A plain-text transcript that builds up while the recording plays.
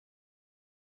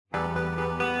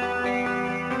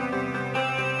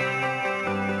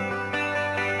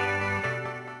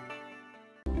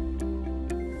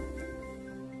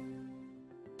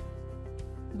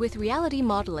With reality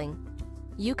modeling,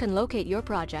 you can locate your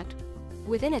project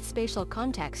within its spatial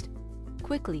context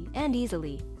quickly and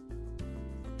easily,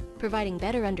 providing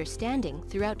better understanding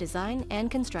throughout design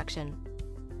and construction.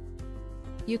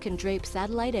 You can drape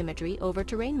satellite imagery over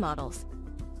terrain models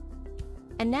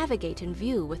and navigate and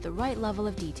view with the right level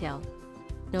of detail,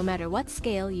 no matter what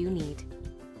scale you need.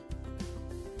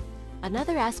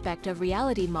 Another aspect of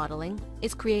reality modeling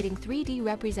is creating 3D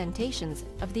representations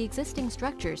of the existing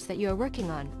structures that you are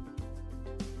working on.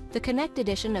 The Connect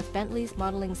edition of Bentley's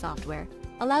modeling software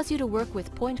allows you to work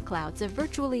with point clouds of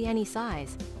virtually any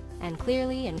size and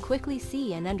clearly and quickly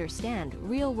see and understand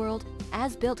real-world,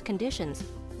 as-built conditions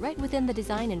right within the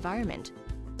design environment.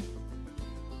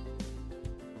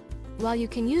 While you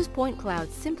can use point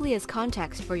clouds simply as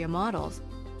context for your models,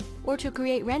 or to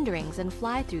create renderings and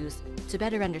fly-throughs to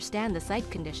better understand the site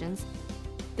conditions,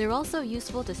 they're also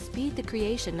useful to speed the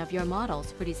creation of your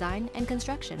models for design and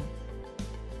construction.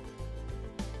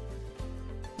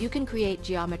 You can create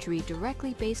geometry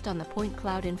directly based on the point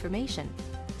cloud information,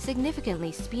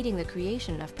 significantly speeding the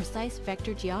creation of precise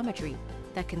vector geometry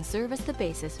that can serve as the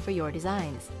basis for your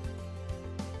designs.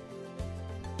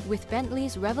 With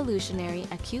Bentley's revolutionary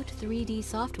Acute 3D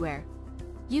software,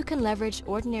 you can leverage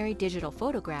ordinary digital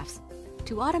photographs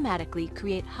to automatically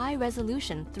create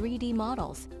high-resolution 3D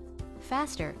models,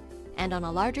 faster and on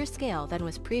a larger scale than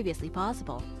was previously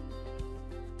possible.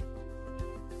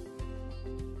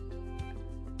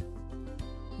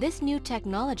 This new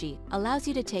technology allows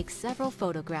you to take several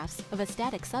photographs of a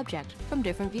static subject from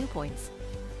different viewpoints.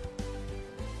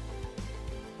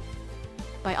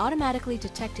 By automatically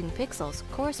detecting pixels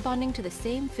corresponding to the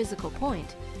same physical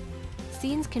point,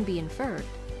 scenes can be inferred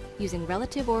using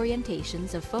relative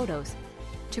orientations of photos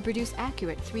to produce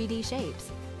accurate 3D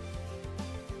shapes.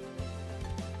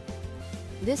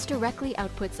 This directly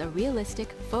outputs a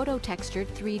realistic photo-textured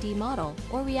 3D model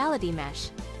or reality mesh.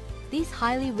 These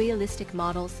highly realistic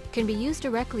models can be used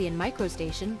directly in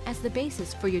MicroStation as the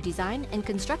basis for your design and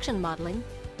construction modeling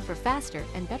for faster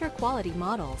and better quality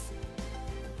models.